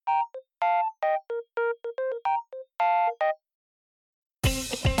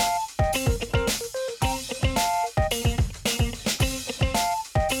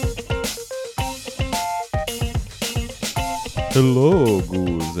Hello,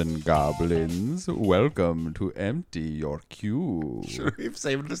 ghouls and goblins. Welcome to Empty Your Cube. Should we have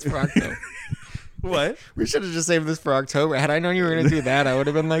saved this for October? What? We should have just saved this for October. Had I known you were going to do that, I would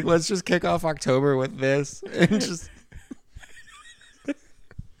have been like, let's just kick off October with this. And just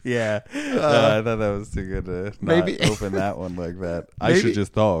Yeah. I thought that was too good to not Maybe- open that one like that. I Maybe- should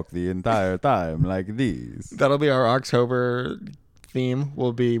just talk the entire time like these. that'll be our October theme.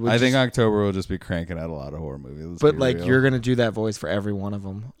 I think October will just be cranking out a lot of horror movies. Let's but be like real. you're going to do that voice for every one of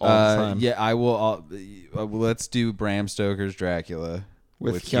them all the time. Yeah, I will. Let's do Bram Stoker's Dracula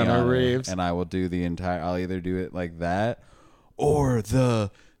With Keanu Reeves. and I will do the entire. I'll either do it like that, or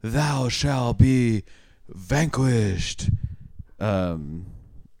the "Thou shall be vanquished." Keanu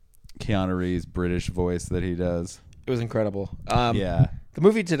Reeves' British voice that he does. It was incredible. Yeah, The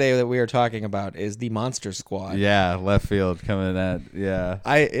movie today that we are talking about is The Monster Squad. yeah, left field coming at yeah.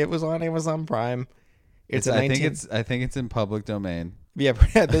 It was on Amazon Prime. I think it's in public domain. Yeah,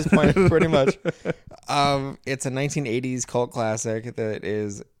 at this point, pretty much. It's a 1980s cult classic that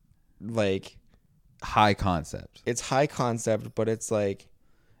is like High concept. it's high concept, but it's like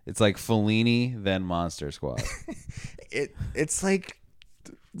It's like Fellini, then Monster Squad. it's like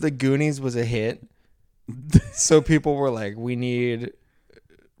the Goonies was a hit, so people were like, we need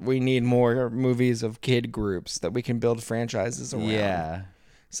more movies of kid groups that we can build franchises around. Yeah.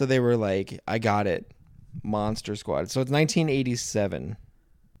 So they were like, I got it, Monster Squad. So it's 1987.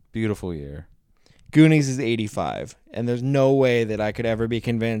 Beautiful year. Goonies is 85, and there's no way that I could ever be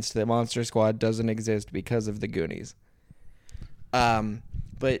convinced that Monster Squad doesn't exist because of the Goonies.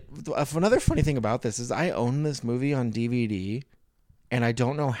 But another funny thing about this is I own this movie on DVD, and I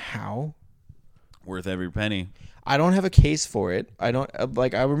don't know how. Worth every penny. I don't have a case for it. I don't I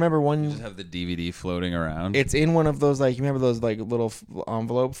remember Just one. have the DVD floating around. It's in one of those you remember those little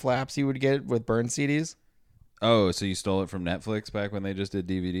envelope flaps you would get with burn CDs. Oh, so you stole it from Netflix back when they just did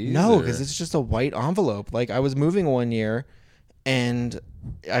DVDs? No, or- because it's just a white envelope. I was moving one year, and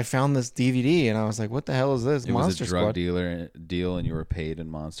I found this DVD, and I was like, "What the hell is this?" it Monster was a drug Squad. deal, and you were paid in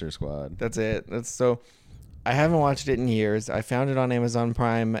Monster Squad. That's it. I haven't watched it in years. I found it on Amazon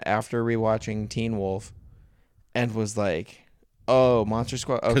Prime after rewatching Teen Wolf, and was like, "Oh, Monster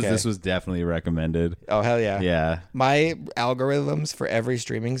Squad." Okay. Because this was definitely recommended. Oh hell yeah. Yeah. My algorithms for every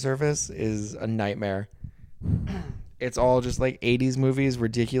streaming service is a nightmare. It's all just 80s movies,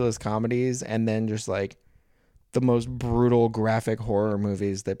 ridiculous comedies, and then just the most brutal graphic horror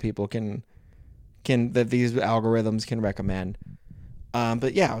movies that people can that these algorithms can recommend.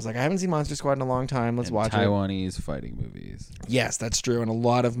 But yeah, I was like, I haven't seen Monster Squad in a long time. Let's And watch it. Taiwanese fighting movies. Yes, that's true, and a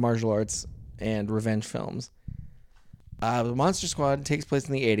lot of martial arts and revenge films. The Monster Squad takes place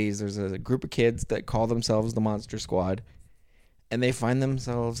in the 80s. There's a group of kids that call themselves the Monster Squad, and they find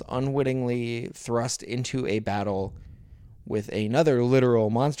themselves unwittingly thrust into a battle with another literal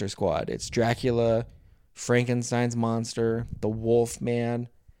monster squad. It's Dracula, Frankenstein's monster, the Wolf Man,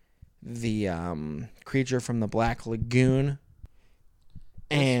 the creature from the Black Lagoon,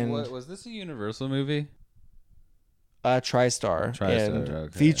 and was this a Universal movie? TriStar. TriStar, and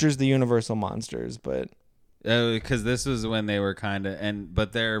okay. features the Universal monsters, but Because this was when they were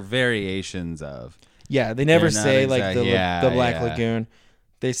but they're variations of. yeah, they never They're not say exact- the yeah, Black yeah. Lagoon.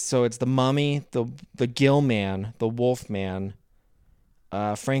 So it's the Mummy, the Gill Man, the Wolf Man,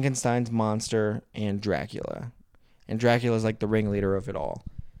 Frankenstein's monster, and Dracula. And Dracula's the ringleader of it all.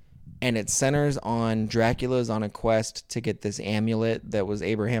 And it centers on Dracula's on a quest to get this amulet that was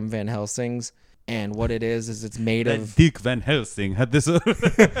Abraham Van Helsing's. And what it is it's made of Dick Van Helsing had this.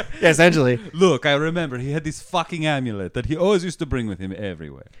 yeah, essentially. Look, I remember he had this fucking amulet that he always used to bring with him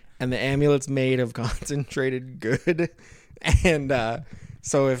everywhere. And the amulet's made of concentrated good. And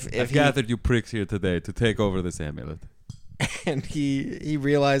so if I've he gathered you pricks here today to take over this amulet. and he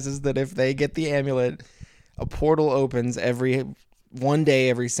realizes that if they get the amulet, a portal opens one day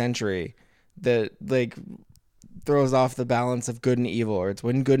every century that throws off the balance of good and evil, or it's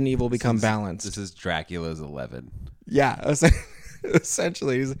when good and evil become balanced. This is Dracula's 11. Yeah,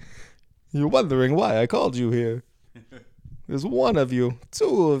 essentially, you're wondering why I called you here. There's one of you,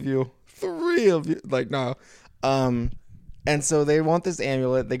 two of you, three of you. No. And so they want this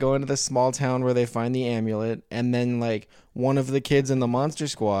amulet. They go into this small town where they find the amulet. And then, one of the kids in the Monster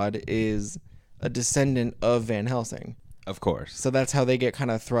Squad is a descendant of Van Helsing. Of course. So that's how they get kind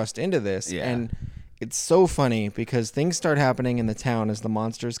of thrust into this. Yeah. And it's so funny because things start happening in the town as the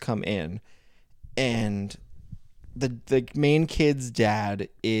monsters come in. And the main kid's dad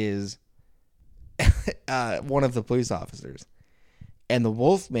is one of the police officers. And the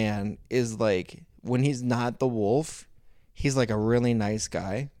Wolf Man is when he's not the wolf, he's a really nice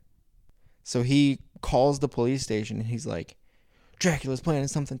guy. So he calls the police station and he's like, Dracula's planning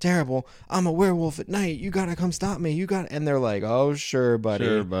something terrible. I'm a werewolf at night. You gotta come stop me. And they're like, oh, sure, buddy.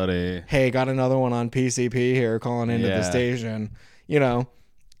 Sure, buddy. Hey, got another one on PCP here calling into the station,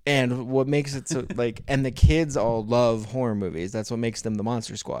 And what makes it so and the kids all love horror movies. That's what makes them the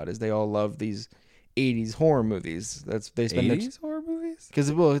Monster Squad, is they all love these 80s horror movies. They spend 80s horror movies? Because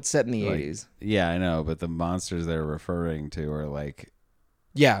it's set in the 80s. Yeah, I know, but the monsters they're referring to are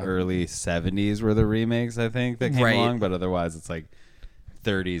Yeah, early 70s were the remakes, I think, that came along, but otherwise it's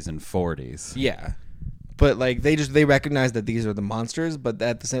 30s and 40s. Yeah. But they recognize that these are the monsters, but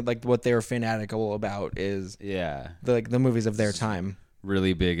at the same what they're fanatical about is the movies of their time.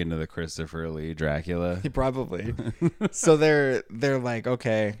 Really big into the Christopher Lee Dracula. Probably. So they're like,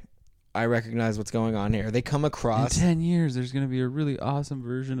 okay, I recognize what's going on here. They come across in 10 years there's going to be a really awesome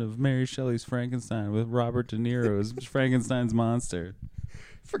version of Mary Shelley's Frankenstein with Robert De Niro as Frankenstein's monster.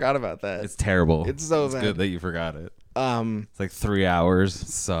 Forgot about that. It's terrible. It's so bad. Good that you forgot it. It's 3 hours. It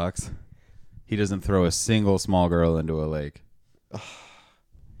sucks. He doesn't throw a single small girl into a lake.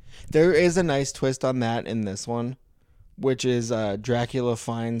 There is a nice twist on that in this one, which is Dracula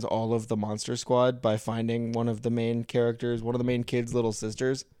finds all of the Monster Squad by finding one of the main characters, one of the main kids' little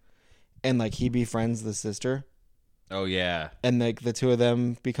sisters, and he befriends the sister. Oh yeah. And the two of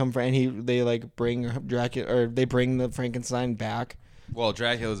them become friends. They bring Dracula, or they bring the Frankenstein back. Well,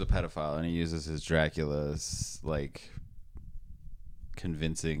 Dracula's a pedophile, and he uses his Dracula's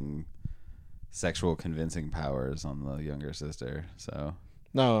sexual convincing powers on the younger sister. So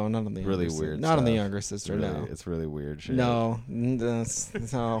no, not on the really younger weird. Not on the younger sister. No, it's really weird shit. No.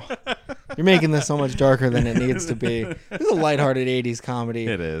 You're making this so much darker than it needs to be. This is a lighthearted 80s comedy.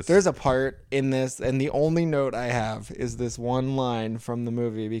 It is. There's a part in this, and the only note I have is this one line from the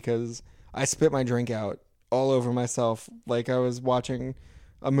movie, because I spit my drink out all over myself, like I was watching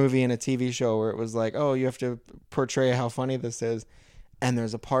a movie and a TV show where it was oh, you have to portray how funny this is. And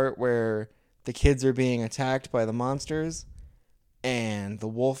there's a part where the kids are being attacked by the monsters, and the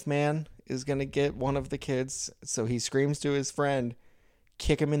Wolfman is going to get one of the kids. So he screams to his friend,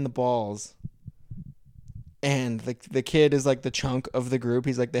 kick him in the balls. And the kid is the chunk of the group.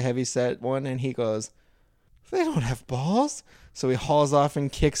 He's the heavy set one. And he goes, they don't have balls. So he hauls off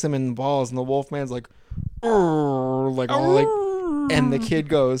and kicks him in the balls. And the Wolfman's and the kid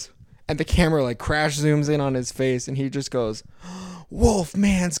goes, and the camera crash zooms in on his face. And he just goes,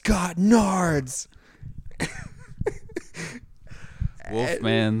 Wolfman's got nards.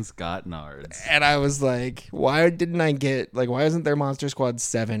 Wolfman's got nards. And I was like, why didn't I get why isn't there Monster Squad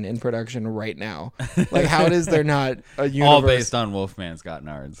 7 in production right now? How is there not a universe all based on Wolfman's got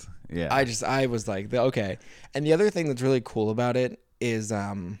nards? Yeah. I was like, okay. And the other thing that's really cool about it is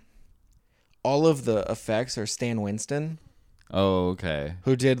all of the effects are Stan Winston. Oh, okay.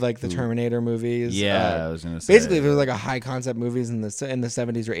 Who did the Terminator movies? Yeah, I was gonna say. Basically, if it was a high concept movies in the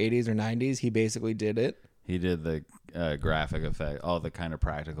 70s or 80s or 90s, he basically did it. He did the graphic effect, all the kind of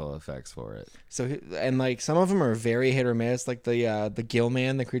practical effects for it. So some of them are very hit or miss, the Gill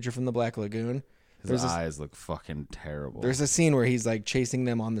Man, the creature from the Black Lagoon. His eyes look fucking terrible. There's a scene where he's chasing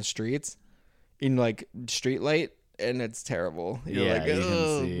them on the streets in street light, and it's terrible. You're you can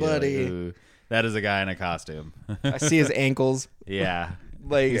see, buddy. That is a guy in a costume. I see his ankles. Yeah.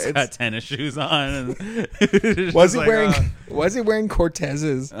 He's got tennis shoes on. And was he wearing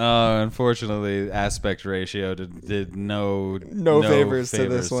Cortez's? Oh, unfortunately, aspect ratio did no favors to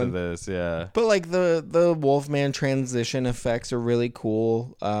this one. Yeah. But the Wolfman transition effects are really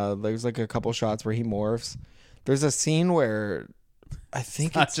cool. There's a couple shots where he morphs. There's a scene where I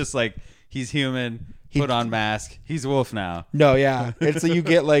think it's just he's human. Put on mask. He's wolf now. No, yeah. It's you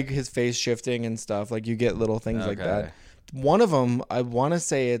get his face shifting and stuff. You get little things like that. One of them, I want to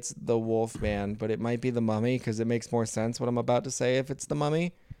say it's the Wolfman, but it might be the Mummy, because it makes more sense what I'm about to say if it's the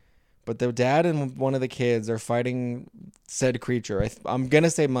Mummy. But the dad and one of the kids are fighting said creature. I'm going to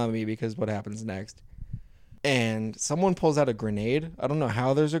say Mummy because what happens next. And someone pulls out a grenade. I don't know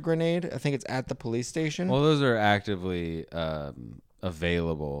how there's a grenade. I think it's at the police station. Well, those are actively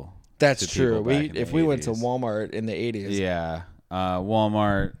available. That's true. If we 80s. went to Walmart in the 80s. Yeah.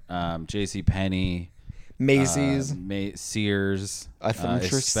 Walmart, JCPenney, Macy's, Sears, I'm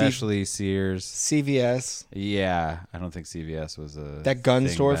sure especially Sears, CVS. Yeah, I don't think CVS was that gun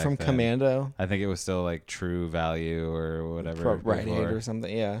store from then. Commando. I think it was still True Value or whatever. Rite Aid or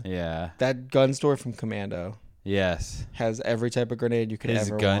something. Yeah. Yeah. That gun store from Commando. Yes. Has every type of grenade you could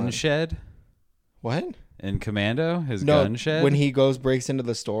ever want. His gun shed. What? In Commando, gun shed. When he breaks into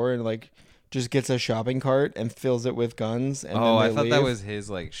the store and just gets a shopping cart and fills it with guns. And Oh, then I they thought that leave. was his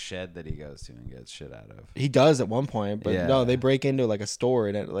like shed that he goes to and gets shit out of. He does at one point, but Yeah. no, they break into like a store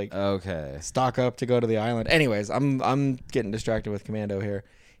and it like Okay. stock up to go to the island. Anyways, I'm getting distracted with Commando here.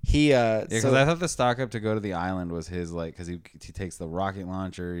 He Yeah, because I thought the stock up to go to the island was his, like, because he takes the rocket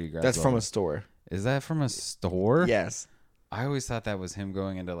launcher. He grabs that's all from the- a store. Is that from a store? Yes. I always thought that was him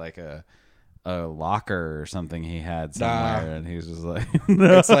going into like a locker or something he had somewhere, and he was just like,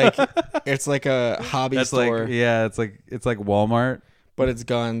 no. It's like a hobby That's store, like, yeah, it's like Walmart. but it's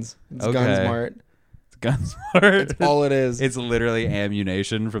guns. It's Okay. Gunsmart. It's Gunsmart. It's all it is. It's literally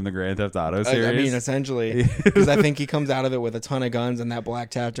ammunition from the Grand Theft Auto series. I mean, essentially, because I think he comes out of it with a ton of guns and that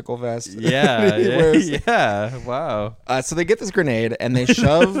black tactical vest. yeah, he yeah, wears. yeah. Wow. So they get this grenade and they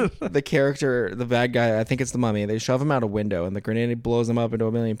shove the character, the bad guy, I think it's the mummy, they shove him out a window and the grenade blows him up into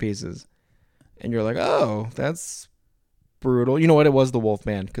a million pieces. And you're like, oh, that's brutal. You know what? It was the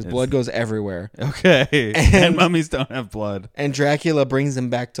Wolfman because blood goes everywhere. Okay. And mummies don't have blood. And Dracula brings him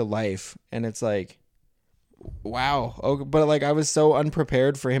back to life. And it's like, wow. Okay, but like, I was so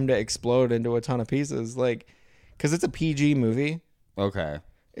unprepared for him to explode into a ton of pieces. Like, because it's a PG movie. Okay.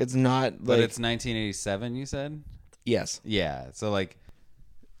 It's not like. But it's 1987, you said? Yes. Yeah. So, like,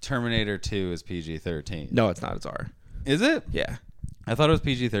 Terminator 2 is PG-13. No, it's not. It's R. Is it? Yeah. I thought it was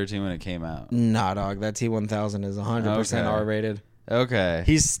PG-13 when it came out. Nah, dog. That T-1000 is 100% Okay. R-rated. Okay.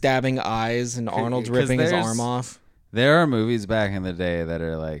 He's stabbing eyes and Arnold's 'cause ripping his there's- arm off. There are movies back in the day that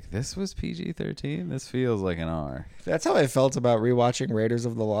are like, this was PG-13? This feels like an R. That's how I felt about rewatching Raiders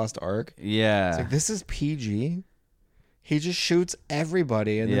of the Lost Ark. Yeah. It's like, this is PG? He just shoots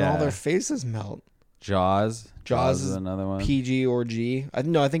everybody and then all Yeah. their faces melt. Jaws. Jaws is is another one. PG or G. I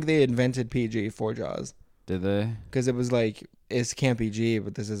think they invented PG for Jaws. Did they? Because it was like, it can't be G,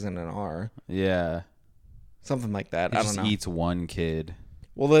 but this isn't an R. Yeah. Something like that. He I just don't know. eats one kid.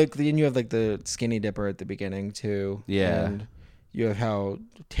 Well, like then you have like the skinny dipper at the beginning too. Yeah. And you have how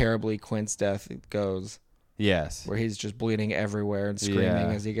terribly Quint's death goes, Yes. where he's just bleeding everywhere and screaming Yeah.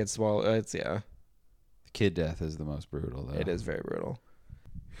 as he gets swallowed. It's Kid death is the most brutal, though. it is very brutal.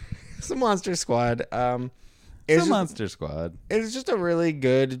 It's a Monster Squad. It's a Monster Squad. It's just a really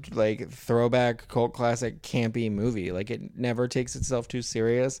good like throwback cult classic campy movie. Like it never takes itself too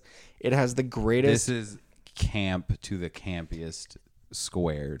serious. It has the greatest. This is camp to the campiest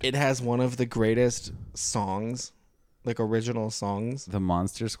squared. It has one of the greatest songs, like original songs. The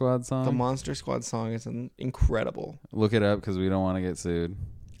Monster Squad song? The Monster Squad song is incredible. Look it up because we don't want to get sued.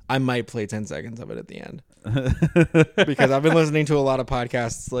 I might play 10 seconds of it at the end. Because I've been listening to a lot of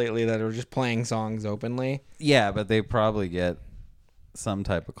podcasts lately that are just playing songs openly. Yeah, but they probably get some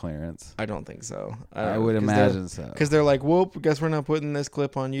type of clearance. I don't think so. I would imagine so. Because they're like, whoop, guess we're not putting this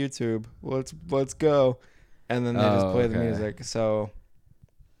clip on YouTube. Let's go. And then they just play the okay. music. So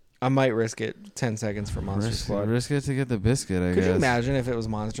I might risk it 10 seconds for Monster Squad. Risk it to get the biscuit, I Could guess. you imagine if it was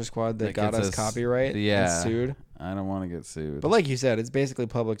Monster Squad that got gets us copyright yeah. and sued? I don't want to get sued. But like you said, it's basically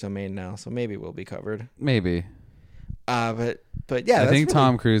public domain now, so maybe we'll be covered. Maybe. But yeah, I that's think really-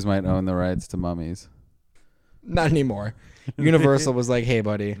 Tom Cruise might own the rights to mummies. Not anymore. Universal was like, hey,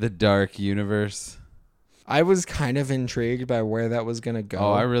 buddy. The Dark Universe. I was kind of intrigued by where that was going to go.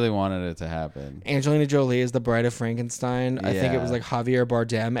 Oh, I really wanted it to happen. Angelina Jolie is the Bride of Frankenstein. I think it was Yeah. like Javier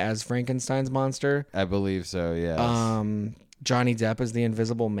Bardem as Frankenstein's monster. I believe so, yes. Johnny Depp is the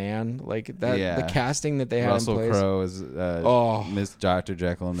Invisible Man. Like that, Yeah. the casting that they had Russell in place. Crowe is Miss Dr.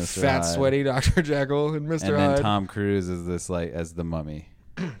 Jekyll and Mr. Fat, Hyde. sweaty Dr. Jekyll and Mr. And then Hyde. Tom Cruise is this like as the mummy.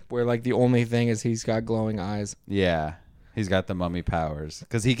 Where like the only thing is he's got glowing eyes. Yeah. He's got the mummy powers.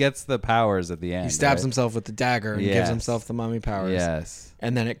 Because he gets the powers at the end. He stabs right? himself with the dagger and gives Yes. himself the mummy powers. Yes.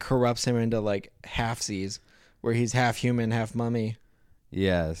 And then it corrupts him into like halfsies, where he's half human, half mummy.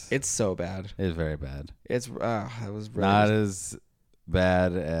 Yes. It's so bad. It's very bad. It was really Not as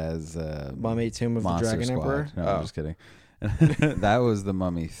bad as Mummy Tomb of Monster the Dragon Squad. Emperor. No, Oh. I'm just kidding. That was the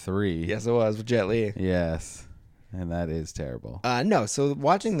Mummy 3. Yes, it was with Jet Li. Yes. And that is terrible. No, so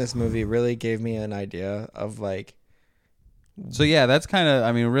watching this movie really gave me an idea of like So yeah, that's kind of.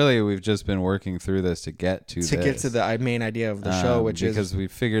 I mean, really, we've just been working through this to get to the main idea of the show, which because is we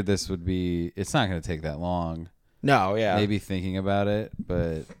figured this would be. It's not going to take that long. no, yeah. Maybe thinking about it,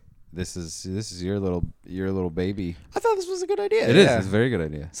 but this is your little baby. I thought this was a good idea. It is. yeah. It's a very good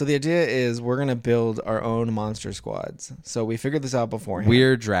idea. So the idea is we're gonna build our own monster squads. So we figured this out beforehand.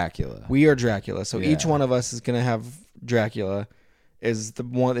 We're Dracula. We are Dracula. So each Yeah. one of us is gonna have Dracula is the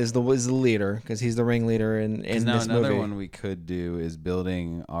leader because he's the ringleader in Now this another movie. one we could do is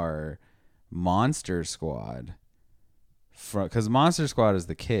building our monster squad. Because monster squad is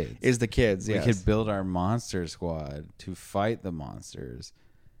the kids. Is the kids? Yes. We could build our monster squad to fight the monsters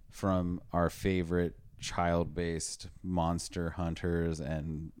from our favorite child-based monster hunters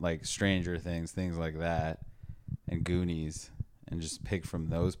and like Stranger Things, things like that, and Goonies, and just pick from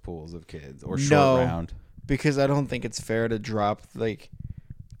those pools of kids, or Short Round? Because I don't think it's fair to drop like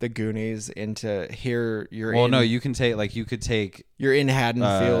the Goonies into here. No, you can take like you could take you're in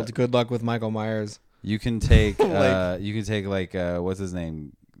Haddonfield. Good luck with Michael Myers. you can take what's his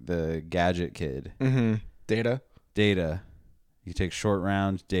name, the gadget kid, Data. You take Short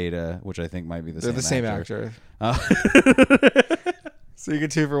Round, Data, which I think might be They're the same actor. So you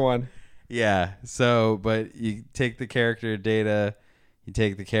get 2 for 1. Yeah. So, but you take the character Data, you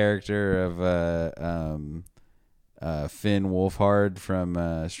take the character of Finn Wolfhard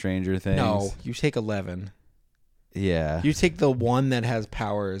from Stranger Things. No, you take 11. Yeah. You take the one that has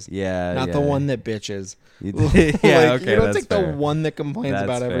powers. Yeah. Not the one that bitches. Yeah. Like, Okay. You don't that's take fair. the one that complains That's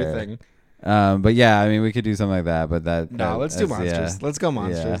about fair. everything. But yeah, I mean, we could do something like that. But Let's do monsters. Yeah. Let's go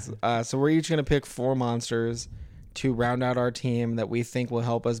monsters. So we're each gonna pick 4 monsters to round out our team that we think will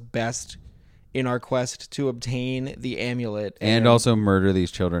help us best in our quest to obtain the amulet And also murder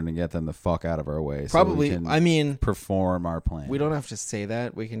these children and get them the fuck out of our way. probably. So we can I mean, perform our plan. we don't have to say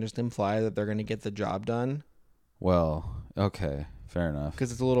that. We can just imply that they're gonna get the job done. Well, okay, fair enough.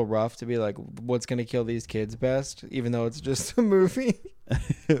 Because it's a little rough to be like, what's gonna kill these kids best, even though it's just a movie.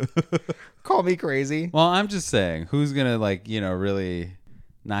 Call me crazy. Well, I'm just saying, who's gonna really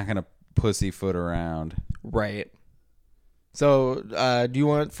not gonna pussyfoot around? Right. So, do you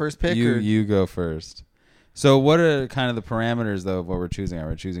want first pick? You go first. So, what are kind of the parameters though of what we're choosing? Are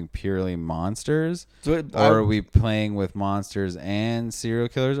we choosing purely monsters, or are we playing with monsters and serial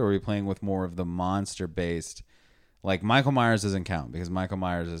killers, or are we playing with more of the monster-based? Like Michael Myers doesn't count because Michael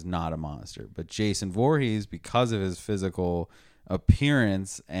Myers is not a monster, but Jason Voorhees, because of his physical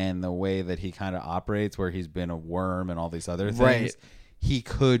appearance and the way that he kind of operates, where he's been a worm and all these other things, Right. he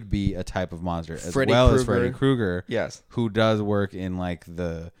could be a type of monster as Freddy well as Krueger. Freddy Krueger, Yes. who does work in like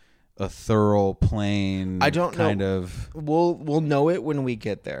a thorough plane. I don't know. kind of. We'll know it when we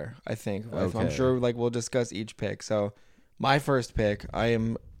get there. I think. I'm Okay. sure. Like we'll discuss each pick. So, my first pick, I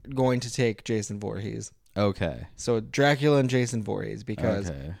am going to take Jason Voorhees. Okay. So Dracula and Jason Voorhees because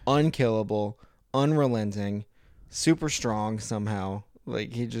Okay. unkillable, unrelenting, super strong somehow.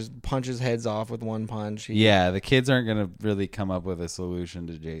 Like he just punches heads off with one punch. Yeah, the kids aren't gonna really come up with a solution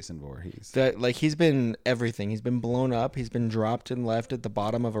to Jason Voorhees. That like he's been everything. He's been blown up. He's been dropped and left at the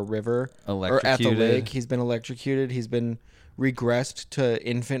bottom of a river or at the lake. He's been electrocuted. He's been regressed to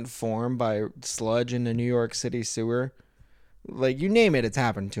infant form by sludge in the New York City sewer. Like you name it, it's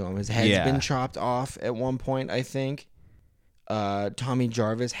happened to him. His head's been chopped off at one point, I think. Tommy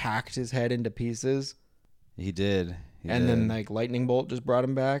Jarvis hacked his head into pieces. He did. Then like lightning bolt just brought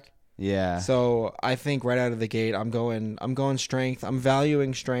him back. Yeah. So I think right out of the gate, I'm going strength. I'm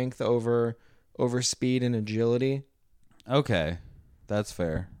valuing strength over speed and agility. Okay, that's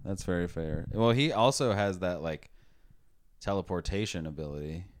fair. That's very fair. Well, he also has that like teleportation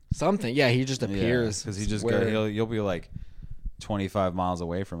ability. Something, yeah. He just appears because he just you'll be like 25 miles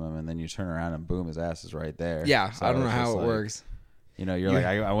away from him, and then you turn around and boom, his ass is right there. Yeah, So I don't know it's how just it like, works. You're like,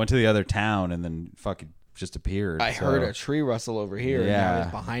 I went to the other town and then fucking just appeared. I heard a tree rustle over here, and now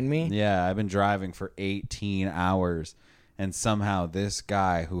he's behind me. Yeah, I've been driving for 18 hours, and somehow this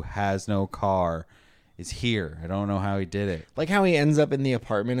guy who has no car is here. I don't know how he did it. Like how he ends up in the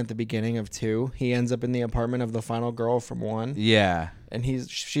apartment at the beginning of 2. He ends up in the apartment of the final girl from 1. Yeah. And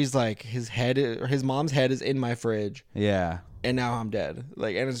she's like, his mom's head is in my fridge, Yeah. and now I'm dead.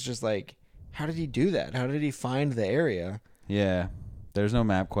 Like, and it's just like, how did he do that? How did he find the area? Yeah. There's no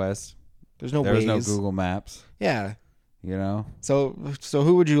MapQuest. There's no There was Waze. no Google Maps. Yeah. You know? So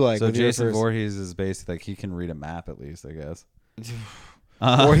who would you like? So with your Jason first- Voorhees is basically like he can read a map at least, I guess.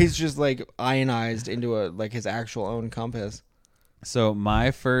 or he's just like ionized into his actual own compass. So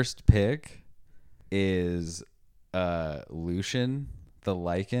my first pick is Lucian the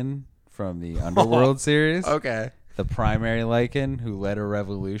Lycan from the Underworld series. Okay. The primary Lycan who led a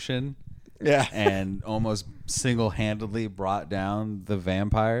revolution Yeah. and almost single-handedly brought down the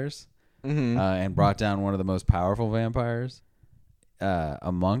vampires and brought down one of the most powerful vampires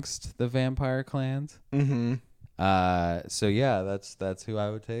amongst the vampire clans. Mm-hmm. So yeah, that's who I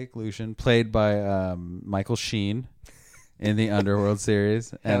would take. Lucian, played by Michael Sheen in the Underworld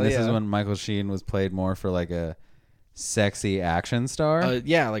series, and Hell this is yeah. when Michael Sheen was played more for like a sexy action star.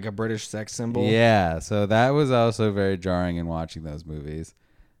 Yeah, like a British sex symbol. Yeah, so that was also very jarring in watching those movies.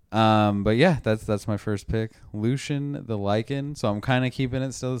 But yeah, that's my first pick, Lucian the Lycan. So I'm kind of keeping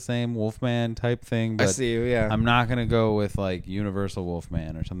it still the same Wolfman type thing, I but see you. Yeah. I'm not gonna go with like Universal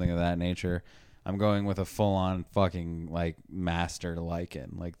Wolfman or something of that nature. I'm going with a full-on fucking like master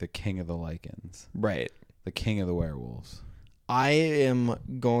lichen, like the king of the lichens, Right. the king of the werewolves. I am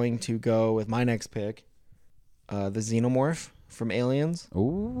going to go with my next pick, the Xenomorph from Aliens.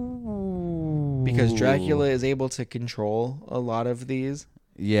 Ooh. Because Dracula is able to control a lot of these.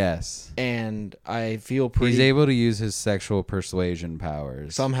 Yes. And I feel pretty... He's able to use his sexual persuasion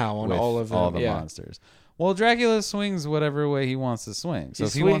powers. somehow on with all of them. all the monsters. Well, Dracula swings whatever way he wants to swing. So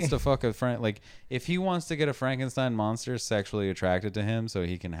if he wants to fuck a if he wants to get a Frankenstein monster sexually attracted to him so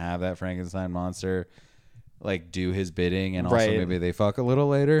he can have that Frankenstein monster like do his bidding and also maybe they fuck a little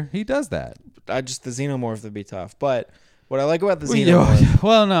later, he does that. The Xenomorph would be tough. But what I like about the Xenomorph...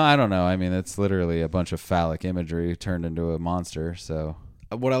 Well, no, I don't know. I mean, it's literally a bunch of phallic imagery turned into a monster, so...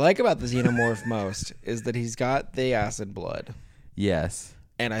 What I like about the Xenomorph most is that he's got the acid blood. Yes.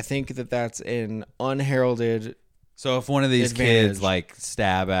 And I think that that's an unheralded... So if one of these advantage. kids like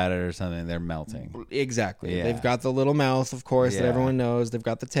stab at it or something, they're melting. Exactly. Yeah. They've got the little mouth, of course, that Yeah. everyone knows. They've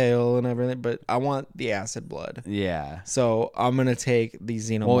got the tail and everything, but I want the acid blood. Yeah. So I'm going to take the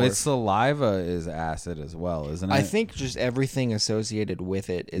Xenomorph. Well, its saliva is acid as well, isn't it? I think just everything associated with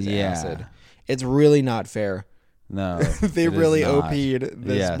it is Yeah. acid. It's really not fair. No. They it is really not. OP'd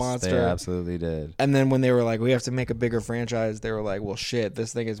this Yes, monster. they absolutely did. And then when they were like, we have to make a bigger franchise, they were like, well, shit,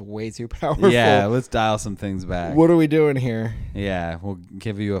 this thing is way too powerful. Yeah, let's dial some things back. What are we doing here? Yeah, we'll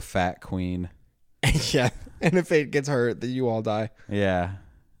give you a fat queen. Yeah. And if it gets hurt, then you all die. Yeah.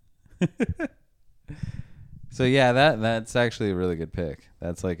 So yeah, that's actually a really good pick.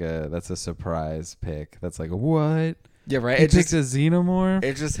 That's a surprise pick. That's like what? Yeah, right. He picked a Xenomorph.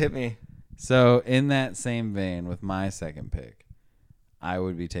 It just hit me. So in that same vein, with my second pick, I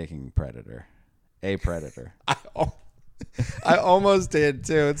would be taking Predator, a Predator. I almost did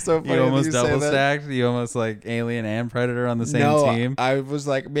too. It's so funny. You almost you say double that. stacked. You almost like Alien and Predator on the same No, team. I was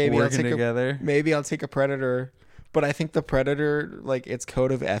like, maybe working together. Maybe I'll take a Predator, but I think the Predator, like its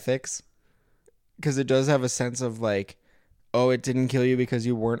code of ethics, because it does have a sense of like, oh, it didn't kill you because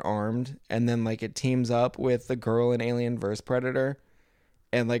you weren't armed, and then like it teams up with the girl in Alien vs Predator,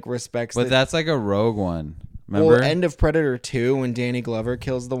 and like respects. But that's like a rogue one. Remember? Well, end of Predator 2 when Danny Glover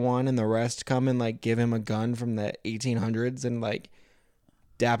kills the one and the rest come and like give him a gun from the 1800s and like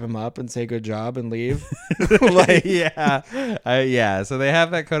dap him up and say good job and leave. Like, yeah. So they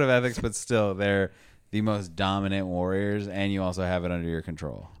have that code of ethics, but still they're the most dominant warriors, and you also have it under your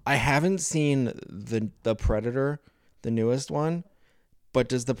control. I haven't seen the Predator, the newest one, but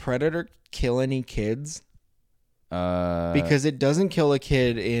does the Predator kill any kids? Because it doesn't kill a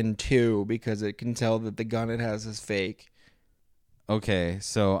kid in 2 because it can tell that the gun it has is fake. Okay,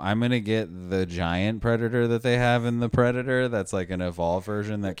 so I'm gonna get the giant predator that they have in the Predator. That's like an evolved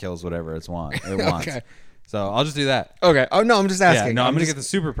version that kills whatever it wants. Okay. So I'll just do that. Okay. Oh no, I'm just asking. Yeah, no, I'm gonna get the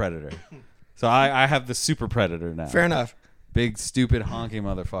super predator. So I have the super predator now. Fair enough. Big stupid honky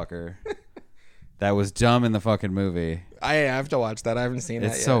motherfucker. That was dumb in the fucking movie. I have to watch that. I haven't seen that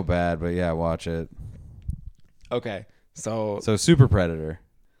yet. It's so bad, but yeah, watch it. Okay. So super predator.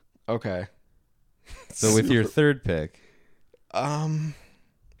 okay. So with your third pick, I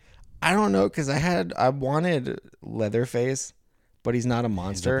don't know because I wanted Leatherface, but he's not a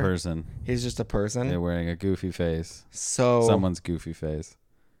monster. he's a person. He's just a person. They're wearing a goofy face. So Someone's goofy face.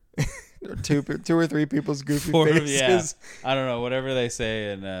 two or three people's goofy faces. Yeah. I don't know. Whatever they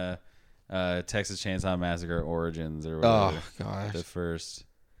say in Texas Chainsaw Massacre Origins or whatever. Oh gosh. The first.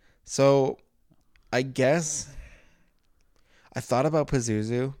 So, I guess I thought about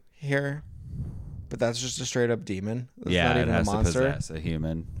Pazuzu here, but that's just a straight up demon. That's Yeah, not it even has a monster. to possess a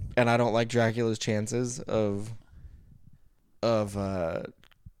human. And I don't like Dracula's chances of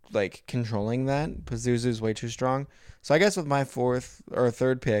like controlling that. Pazuzu's way too strong. So I guess with my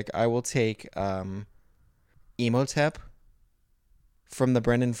third pick, I will take Emotep from the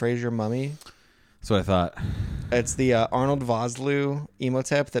Brendan Fraser Mummy. That's what I thought. It's the Arnold Vosloo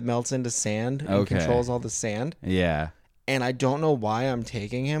Emotep that melts into sand and controls all the sand. Yeah. And I don't know why I'm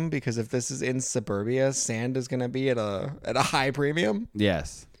taking him, because if this is in suburbia, sand is going to be at a high premium.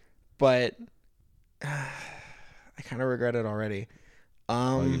 Yes. But I kind of regret it already.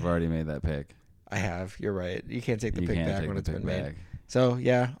 Well, you've already made that pick. I have. You're right. You can't take the You pick can't back take when the it's pick been made. back. So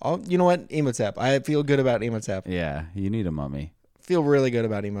yeah, you know what? Emotep. I feel good about Emotep. Yeah, you need a mummy. Feel really good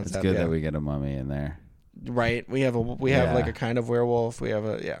about Emotep. It's good that we get a mummy in there. Right. We have like a kind of werewolf. We have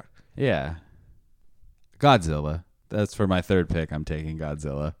a Yeah. Godzilla. That's for my third pick. I'm taking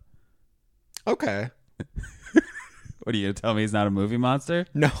Godzilla. Okay. What are you gonna tell me? He's not a movie monster?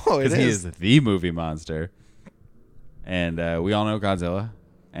 No, it Because he is. is the movie monster. And we all know Godzilla,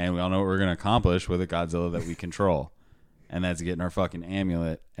 and we all know what we're gonna accomplish with a Godzilla that we control. and that's getting our fucking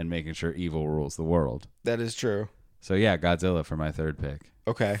amulet and making sure evil rules the world. That is true. So yeah, Godzilla for my third pick.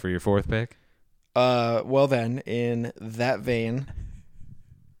 Okay. For your fourth pick, Well then, in that vein,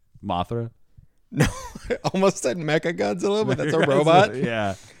 Mothra. no, I almost said Mecha Godzilla, but that's a robot,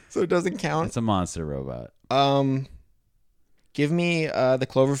 Yeah, so it doesn't count. it's a monster robot. Give me the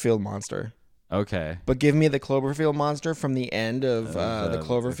Cloverfield monster. Okay. But give me the Cloverfield monster from the end of the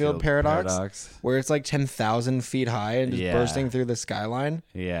Cloverfield paradox, where it's like 10,000 feet high and just bursting through the skyline.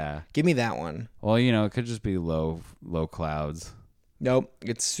 Yeah. Give me that one. Well, it could just be low clouds. Nope,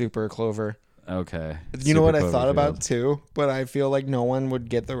 it's super Clover. Okay. You know what I thought Cloverfield. about too, but I feel like no one would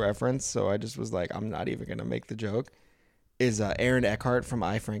get the reference, so I just was like, I'm not even gonna make the joke. Is Aaron Eckhart from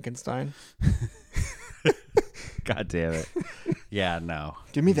I, Frankenstein? God damn it. Yeah, no.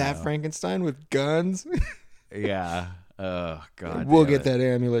 Give me that Frankenstein with guns. Yeah. Oh, God. We'll damn get that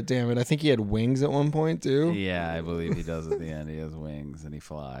amulet, damn it. I think he had wings at one point too. Yeah, I believe he does at the end. He has wings and he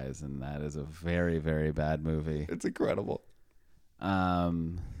flies, and that is a very, very bad movie. It's incredible.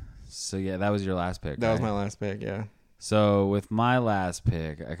 So yeah, that was your last pick. That was right? my last pick, yeah. So with my last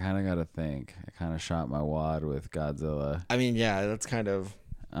pick, I kind of got to think. I kind of shot my wad with Godzilla. I mean, yeah, that's kind of.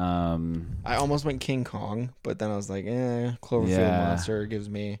 I almost went King Kong, but then I was like, Cloverfield monster gives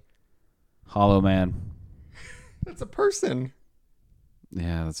me. Hollow Man. That's a person.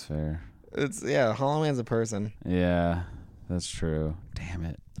 Yeah, that's fair. Hollow Man's a person. Yeah, that's true. Damn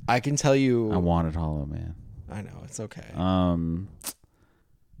it. I can tell you. I wanted Hollow Man. I know, it's okay.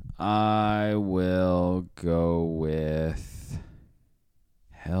 I will go with.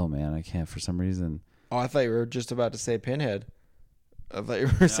 Hell, man, I can't for some reason. Oh, I thought you were just about to say Pinhead. I thought you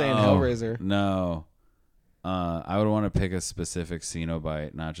were saying Hellraiser. No. I would want to pick a specific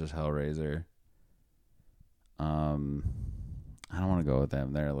Cenobite, not just Hellraiser. I don't want to go with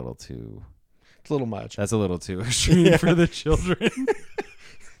them. They're a little too. It's a little much. That's a little too extreme for the children.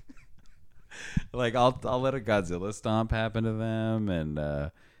 Like I'll let a Godzilla stomp happen to them,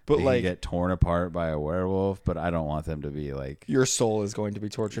 and but they like can get torn apart by a werewolf. But I don't want them to be like your soul is going to be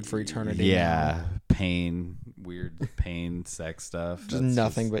tortured for eternity. Yeah, weird pain, sex stuff. Just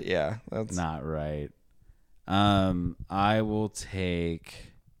nothing. But yeah, that's not right. I will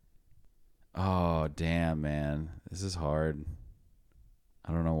take. Oh damn, man, this is hard.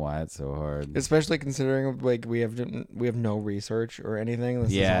 I don't know why it's so hard. Especially considering like we have no research or anything.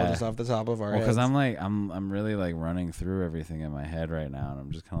 This is all just off the top of our heads. Because I'm really like running through everything in my head right now, and I'm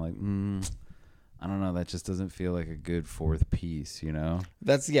just kind of like, I don't know. That just doesn't feel like a good fourth piece, you know?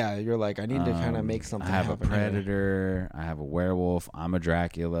 You're like, I need to kind of make something happen. I have a Predator. I have a werewolf. I'm a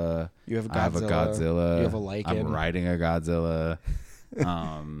Dracula. You have a Godzilla. I have a Godzilla. You have a Lycan. I'm riding a Godzilla.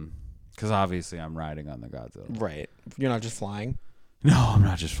 Because obviously I'm riding on the Godzilla. Right. You're not just flying. No, I'm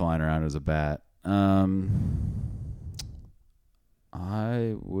not just flying around as a bat. I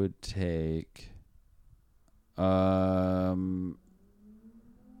would take one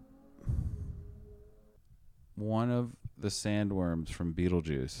of the sandworms from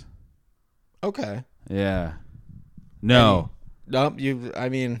Beetlejuice. Okay. Yeah. No. Nope. I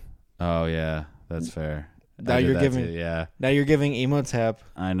mean. Oh yeah, that's fair. Now you're giving. Now you're giving Emotep.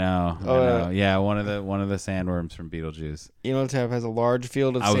 I know. I know. Yeah, one of the sandworms from Beetlejuice. Emotep has a large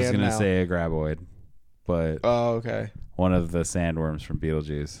field of sand. I was gonna say a graboid, but okay. One of the sandworms from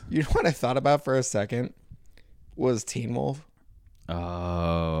Beetlejuice. You know what I thought about for a second was Teen Wolf.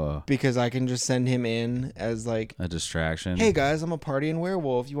 Oh. Because I can just send him in as like a distraction. Hey guys, I'm a partying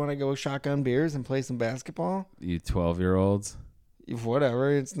werewolf. You want to go shotgun beers and play some basketball? You 12-year-olds.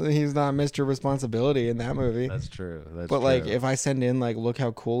 Whatever. He's not Mr. Responsibility in that movie. That's true. But like, if I send in like, look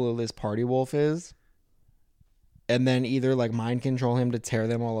how cool this party wolf is, and then either like mind control him to tear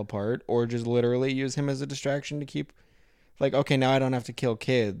them all apart, or just literally use him as a distraction to keep, like, okay, now I don't have to kill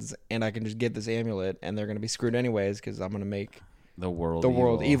kids, and I can just get this amulet, and they're gonna be screwed anyways because I'm gonna make the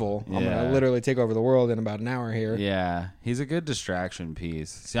world evil. Yeah. I'm gonna literally take over the world in about an hour here. Yeah, he's a good distraction piece.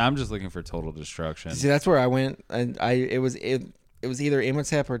 See, I'm just looking for total destruction. See, that's where I went, and it was either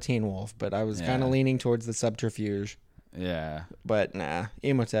Imhotep or Teen Wolf, but I was kind of leaning towards the subterfuge. Yeah. But nah,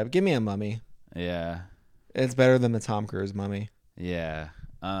 Imhotep. Give me a mummy. Yeah. It's better than the Tom Cruise mummy. Yeah.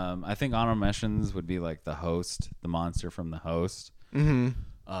 I think honorable mentions would be like the Host, the monster from the Host. Mm-hmm.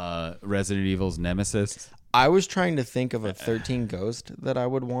 Resident Evil's Nemesis. I was trying to think of a 13 ghost that I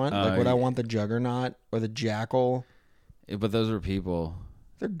would want. Like, would I want the Juggernaut or the Jackal? But those are people.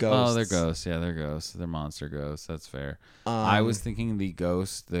 They're ghosts. Oh, they're ghosts. Yeah, they're ghosts. They're monster ghosts. That's fair. I was thinking the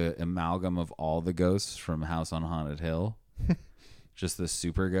ghost, the amalgam of all the ghosts from House on Haunted Hill. Just the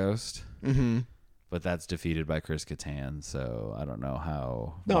super ghost. Mm-hmm. but that's defeated by Chris Kattan. So I don't know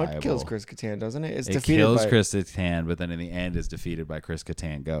how. No, viable. it kills Chris Kattan, doesn't it? It's It defeated kills by Chris Kattan, but then in the end is defeated by Chris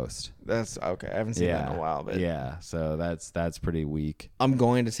Kattan Ghost. That's okay. I haven't seen that in a while, but yeah, so that's pretty weak. I'm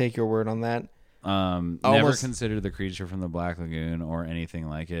going to take your word on that. Never Almost- considered the creature from the Black Lagoon or anything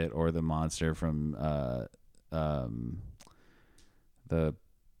like it, or the monster from the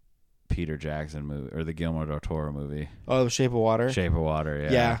Peter Jackson movie or the Guillermo del Toro movie, Oh, The Shape of Water. Shape of Water.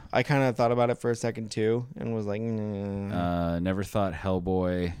 Yeah, I kind of thought about it for a second too, and was like, Never thought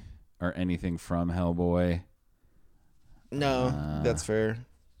Hellboy or anything from Hellboy. no, that's fair.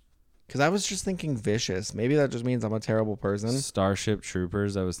 Because I was just thinking vicious. Maybe that just means I'm a terrible person. Starship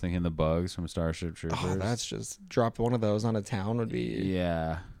Troopers. I was thinking the bugs from Starship Troopers. Oh, that's just drop one of those on a town would be.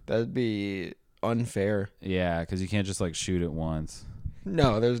 yeah, That'd be unfair. yeah, because you can't just like shoot it once.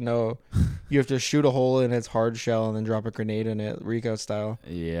 No, there's no. You have to shoot a hole in its hard shell and then drop a grenade in it, Rico style.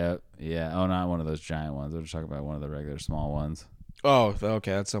 Yep. Yeah. Oh, not one of those giant ones. We're talking about one of the regular small ones. Oh,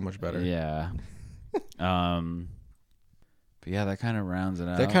 okay, that's so much better. Yeah. But yeah, that kind of rounds it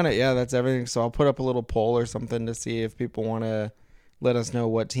out. That kind of that's everything. So I'll put up a little poll or something to see if people want to let us know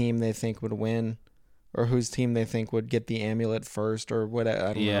what team they think would win, or whose team they think would get the amulet first, or what.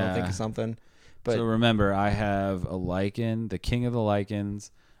 I don't know. Think of something. But so remember, I have a Lycan, the King of the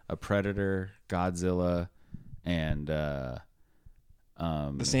Lycans, a Predator, Godzilla, and the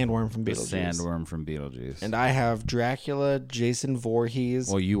Sandworm from Beetlejuice. The Sandworm from Beetlejuice. And I have Dracula, Jason Voorhees.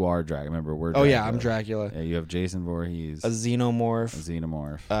 Well, you are Dracula. Remember, we're Oh Dracula. yeah, I'm Dracula. Yeah, you have Jason Voorhees, A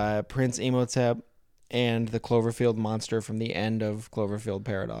Xenomorph, Prince Imhotep, and the Cloverfield monster from the end of Cloverfield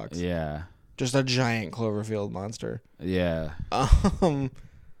Paradox. Yeah. Just a giant Cloverfield monster. Yeah.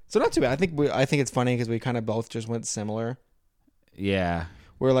 So not too bad. I think it's funny because we kind of both just went similar. Yeah.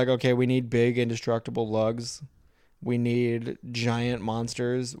 We're like, okay, we need big indestructible lugs. We need giant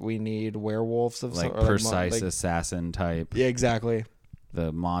monsters. We need werewolves of Like some, precise assassin type. Yeah, exactly.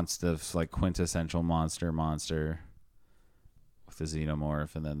 The monster, like quintessential monster with the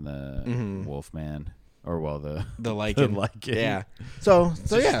Xenomorph and then the Wolfman. Or the Lycan. the Lycan. Yeah. So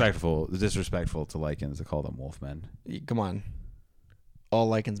disrespectful to Lycans to call them Wolfmen. Come on. All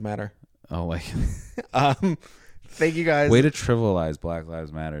Lycans matter. Oh, like Thank you guys. way to trivialize Black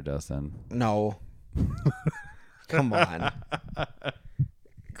Lives Matter, Dustin. No. Come on.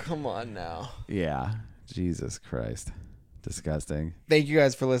 Come on now. Yeah. Jesus Christ. Disgusting. Thank you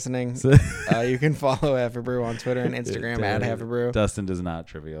guys for listening. You can follow Hefferbrew on Twitter and Instagram at Hefferbrew. Dustin does not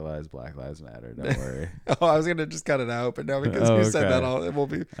trivialize Black Lives Matter. Don't worry. Oh, I was gonna just cut it out, but now because you said that, it will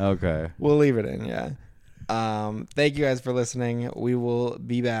be okay. We'll leave it in. Yeah. Thank you guys for listening. We will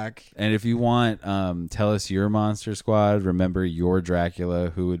be back. And if you want, tell us your monster squad. Remember your Dracula.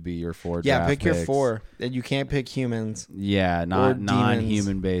 Who would be your 4 Yeah, draft pick your picks. 4. And you can't pick humans. Yeah, Or not demons.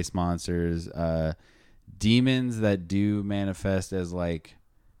 non-human based monsters. Demons that do manifest as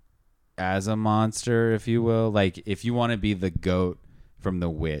as a monster, if you will. Like if you want to be the goat from The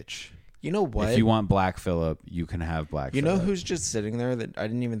Witch. You know what? If you want Black Phillip, you can have Black You Phillip. know who's just sitting there that I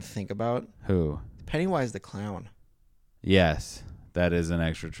didn't even think about? Who? Pennywise the Clown. Yes, that is an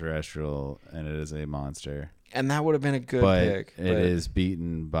extraterrestrial and it is a monster. And that would have been a good But pick. it is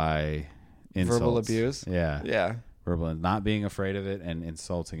beaten by insults. Verbal abuse? Yeah. Yeah. Verbal, not being afraid of it and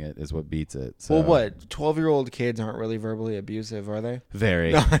insulting it is what beats it. So. Well, what? 12-year-old kids aren't really verbally abusive, are they?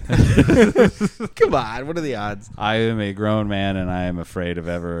 Very. Come on. What are the odds? I am a grown man and I am afraid of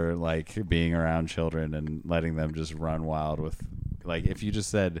ever being around children and letting them just run wild with if you just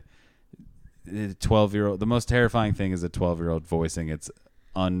said 12-year-old, the most terrifying thing is a 12-year-old voicing its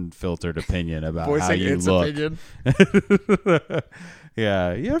unfiltered opinion about how you look.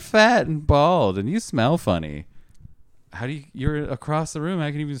 Yeah, you're fat and bald and you smell funny. How do you're across the room, how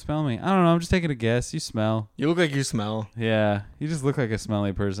can you even smell me? I don't know, I'm just taking a guess. You smell. You look like you smell. Yeah, you just look like a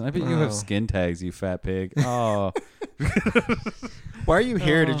smelly person. I bet you have skin tags, you fat pig. Oh. Why are you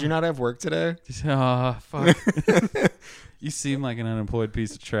here? Did you not have work today? Oh, fuck. You seem like an unemployed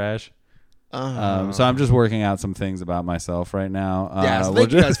piece of trash. So I'm just working out some things about myself right now. So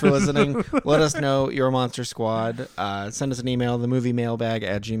thank you guys for listening. Let us know your monster squad. Send us an email,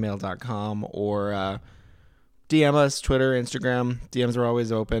 themoviemailbag@gmail.com, or DM us, Twitter, Instagram. DMs are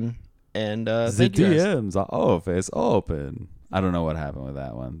always open. And the thank you guys. DMs are always open. I don't know what happened with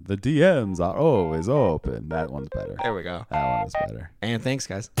that one. The DMs are always open. That one's better. There we go. That one is better. And thanks,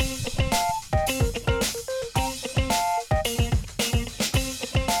 guys.